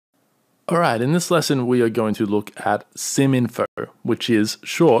All right, in this lesson, we are going to look at siminfo, which is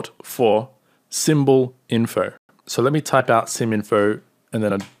short for symbol info. So let me type out siminfo and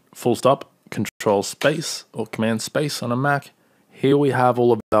then a full stop, control space or command space on a Mac. Here we have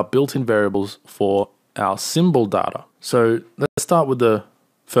all of our built-in variables for our symbol data. So let's start with the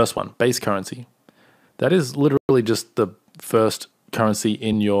first one, base currency. That is literally just the first currency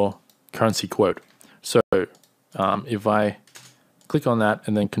in your currency quote. So if I click on that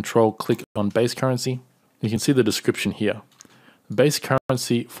and then control click on base currency, you can see the description here. Base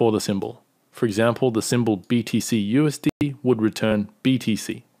currency for the symbol. For example, the symbol BTC USD would return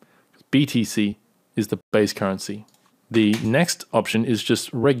BTC. BTC is the base currency. The next option is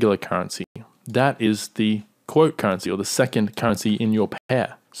just regular currency. That is the quote currency or the second currency in your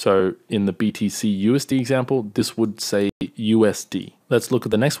pair. So in the BTC USD example, this would say USD. Let's look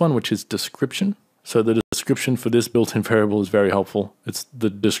at the next one, which is description. So the description for this built-in variable is very helpful. It's the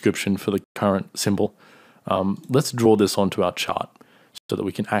description for the current symbol. Let's draw this onto our chart so that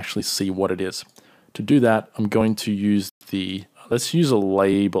we can actually see what it is. To do that, I'm going to use let's use a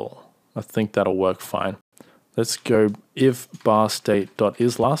label. I think that'll work fine. Let's go if bar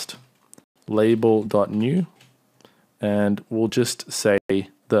state.isLast, label.new, and we'll just say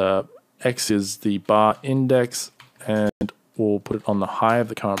the X is the bar index, and we'll put it on the high of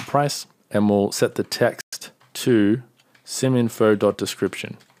the current price. And we'll set the text to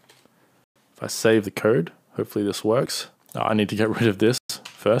siminfo.description. If I save the code, hopefully this works. I need to get rid of this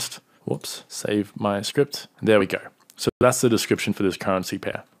first. Whoops, save my script. There we go. So that's the description for this currency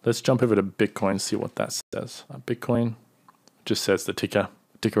pair. Let's jump over to Bitcoin, see what that says. Bitcoin just says the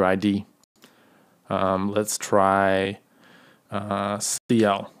ticker ID. Let's try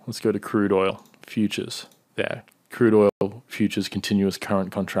CL. Let's go to crude oil futures. There. Crude oil futures continuous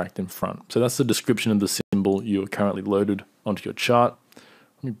current contract in front. So that's the description of the symbol you are currently loaded onto your chart.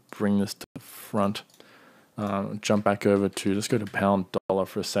 Let me bring this to the front. Jump back over to, let's go to pound dollar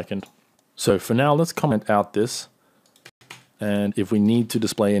for a second. So for now, let's comment out this. And if we need to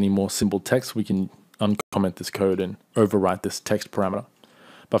display any more symbol text, we can uncomment this code and overwrite this text parameter.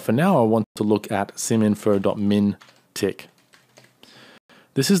 But for now, I want to look at siminfo.min tick.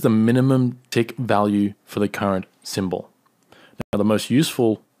 This is the minimum tick value for the current symbol. Now, the most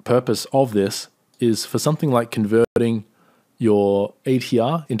useful purpose of this is for something like converting your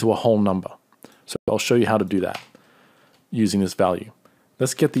ATR into a whole number. So I'll show you how to do that using this value.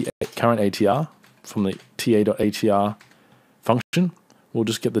 Let's get the current ATR from the ta.atr function. We'll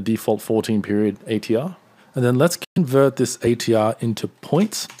just get the default 14 period ATR. And then let's convert this ATR into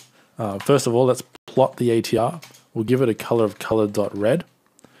points. First of all, let's plot the ATR. We'll give it a color of color.red.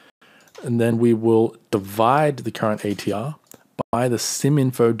 And then we will divide the current ATR by the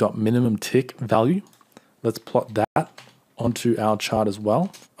siminfo.minimum tick value. Let's plot that onto our chart as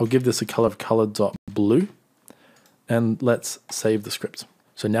well. I'll give this a color of color.blue. And let's save the script.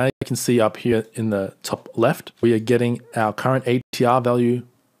 So now you can see up here in the top left, we are getting our current ATR value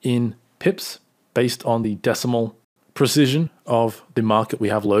in pips based on the decimal precision of the market we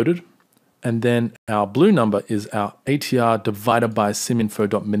have loaded. And then our blue number is our ATR divided by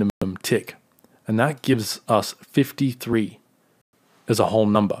siminfo.minimum tick. And that gives us 53 as a whole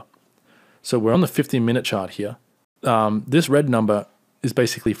number. So we're on the 15-minute chart here. This red number is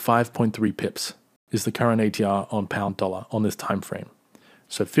basically 5.3 pips is the current ATR on pound dollar on this time frame.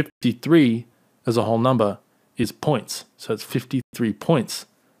 So 53 as a whole number is points. So it's 53 points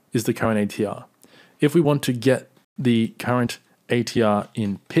is the current ATR. If we want to get the current ATR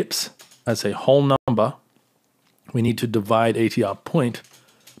in pips as a whole number, we need to divide ATR point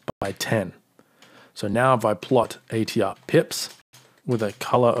by 10. So now if I plot ATR pips with a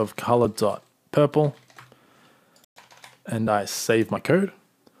color of color.purple and I save my code,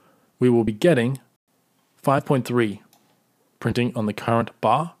 we will be getting 5.3 printing on the current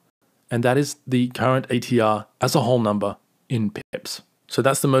bar, and that is the current ATR as a whole number in pips. So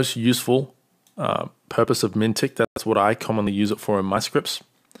that's the most useful purpose of mintick. That's what I commonly use it for in my scripts.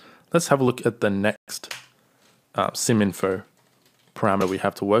 Let's have a look at the next siminfo parameter we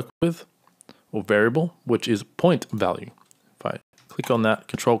have to work with, or variable, which is point value. If I click on that,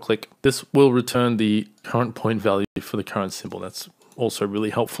 control click, this will return the current point value for the current symbol. That's also really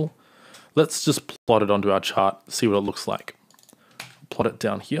helpful. Let's just plot it onto our chart, see what it looks like. Plot it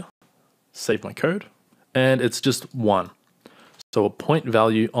down here, save my code, and it's just 1. So a point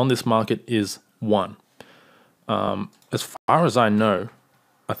value on this market is 1. As far as I know,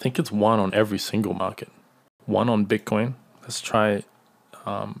 I think it's 1 on every single market. 1 on Bitcoin. Let's try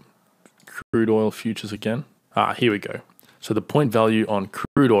crude oil futures again. Here we go. So the point value on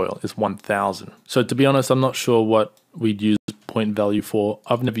crude oil is 1,000. So to be honest, I'm not sure what we'd use point value for.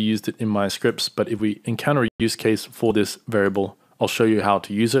 I've never used it in my scripts, but if we encounter a use case for this variable, I'll show you how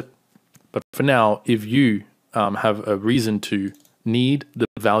to use it. But for now, if you have a reason to need the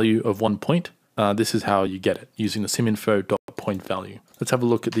value of 1 point, this is how you get it, using the siminfo.point value. Let's have a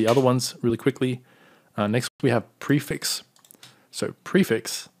look at the other ones really quickly. Next, we have prefix. So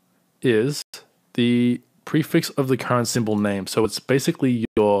prefix is the prefix of the current symbol name. So it's basically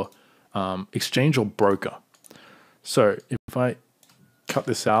your exchange or broker. So if I cut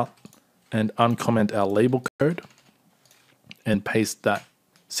this out and uncomment our label code and paste that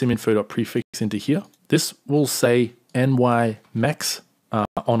siminfo.prefix into here, this will say nymex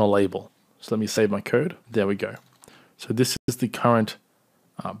on a label. So let me save my code. There we go. So this is the current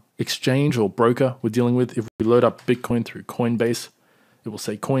exchange or broker we're dealing with. If we load up Bitcoin through Coinbase, it will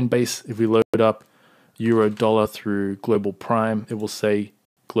say Coinbase. If we load up Euro dollar through Global Prime, it will say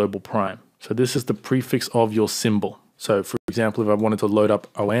Global Prime. So this is the prefix of your symbol. So for example, if I wanted to load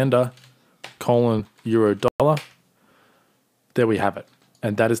up Oanda (Euro dollar), there we have it.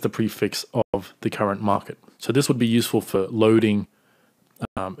 And that is the prefix of the current market. So this would be useful for loading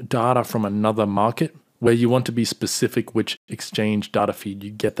data from another market where you want to be specific which exchange data feed you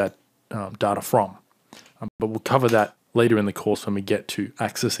get that data from. But we'll cover that later in the course when we get to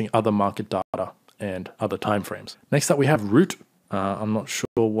accessing other market data and other timeframes. Next up, we have root. I'm not sure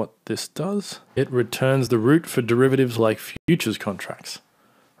what this does. It returns the root for derivatives like futures contracts.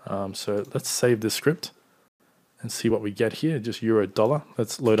 So let's save this script and see what we get here. Just Euro dollar.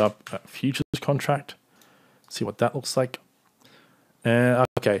 Let's load up a futures contract. See what that looks like.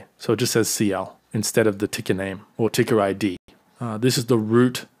 Okay, so it just says CL instead of the ticker name or ticker ID. This is the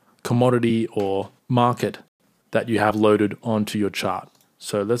root commodity or market that you have loaded onto your chart.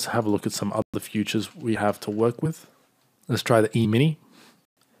 So let's have a look at some other futures we have to work with. Let's try the E-mini.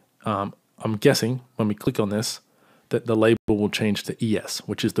 I'm guessing when we click on this that the label will change to ES,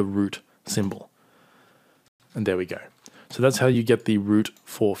 which is the root symbol. And there we go. So that's how you get the root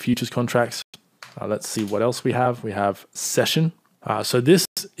for futures contracts. Let's see what else we have. We have session. So this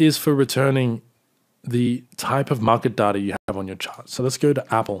is for returning the type of market data you have on your chart. So let's go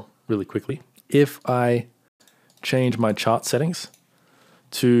to Apple really quickly. If I change my chart settings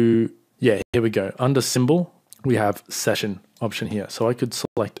to, here we go. Under symbol, we have session option here. So I could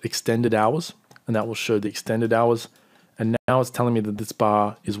select extended hours, and that will show the extended hours. And now it's telling me that this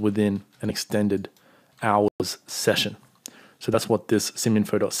bar is within an extended hours session. So that's what this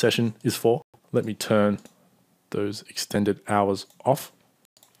siminfo.session is for. Let me turn those extended hours off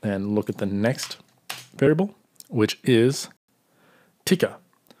and look at the next variable, which is ticker.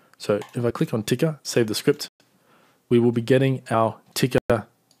 So if I click on ticker, save the script, we will be getting our ticker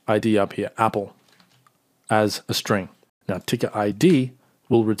ID up here, Apple, as a string. Now ticker ID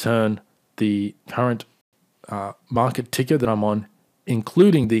will return the current market ticker that I'm on,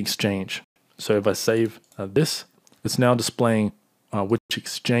 including the exchange. So if I save this, it's now displaying which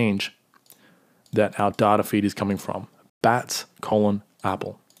exchange that our data feed is coming from, BATS: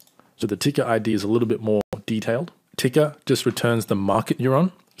 Apple. So the ticker ID is a little bit more detailed. Ticker just returns the market you're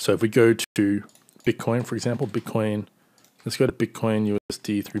on. So if we go to Bitcoin, for example, let's go to Bitcoin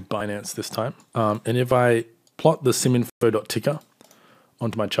USD through Binance this time. And if I plot the siminfo.ticker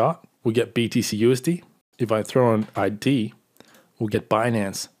onto my chart, we'll get BTC USD. If I throw an ID, we'll get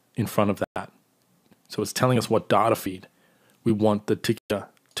Binance in front of that. So it's telling us what data feed we want the ticker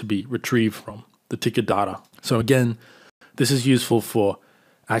to be retrieved from, the ticker data. So again, this is useful for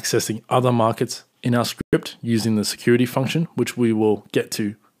accessing other markets in our script using the security function, which we will get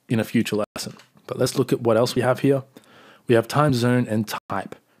to in a future lesson. But let's look at what else we have here. We have time zone and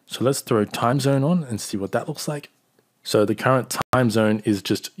type. So let's throw time zone on and see what that looks like. So the current time zone is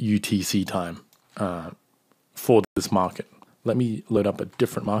just UTC time for this market. Let me load up a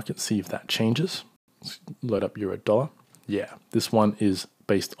different market, see if that changes. Let's load up Euro dollar. Yeah, this one is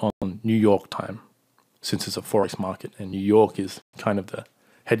based on New York time, since it's a Forex market, and New York is kind of the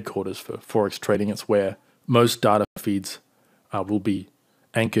headquarters for Forex trading. It's where most data feeds will be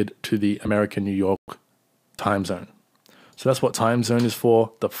anchored to the American New York time zone. So that's what time zone is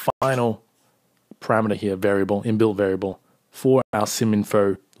for. The final parameter here, inbuilt variable for our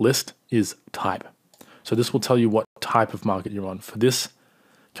siminfo list is type. So this will tell you what type of market you're on. For this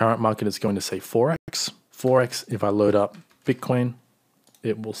current market, it's going to say Forex. Forex, if I load up Bitcoin,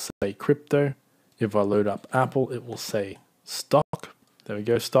 it will say crypto. If I load up Apple, it will say stock. There we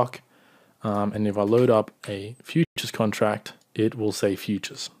go, stock. And if I load up a futures contract, it will say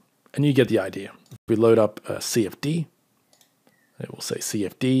futures. And you get the idea. If we load up a CFD, it will say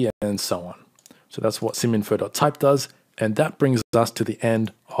CFD and so on. So that's what siminfo.type does. And that brings us to the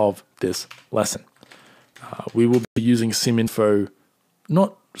end of this lesson. We will be using SimInfo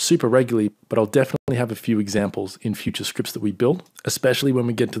not super regularly, but I'll definitely have a few examples in future scripts that we build, especially when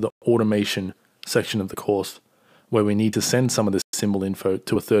we get to the automation section of the course, where we need to send some of this symbol info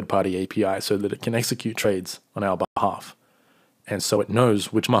to a third-party API so that it can execute trades on our behalf, and so it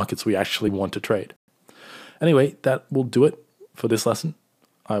knows which markets we actually want to trade. Anyway, that will do it for this lesson.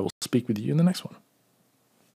 I will speak with you in the next one.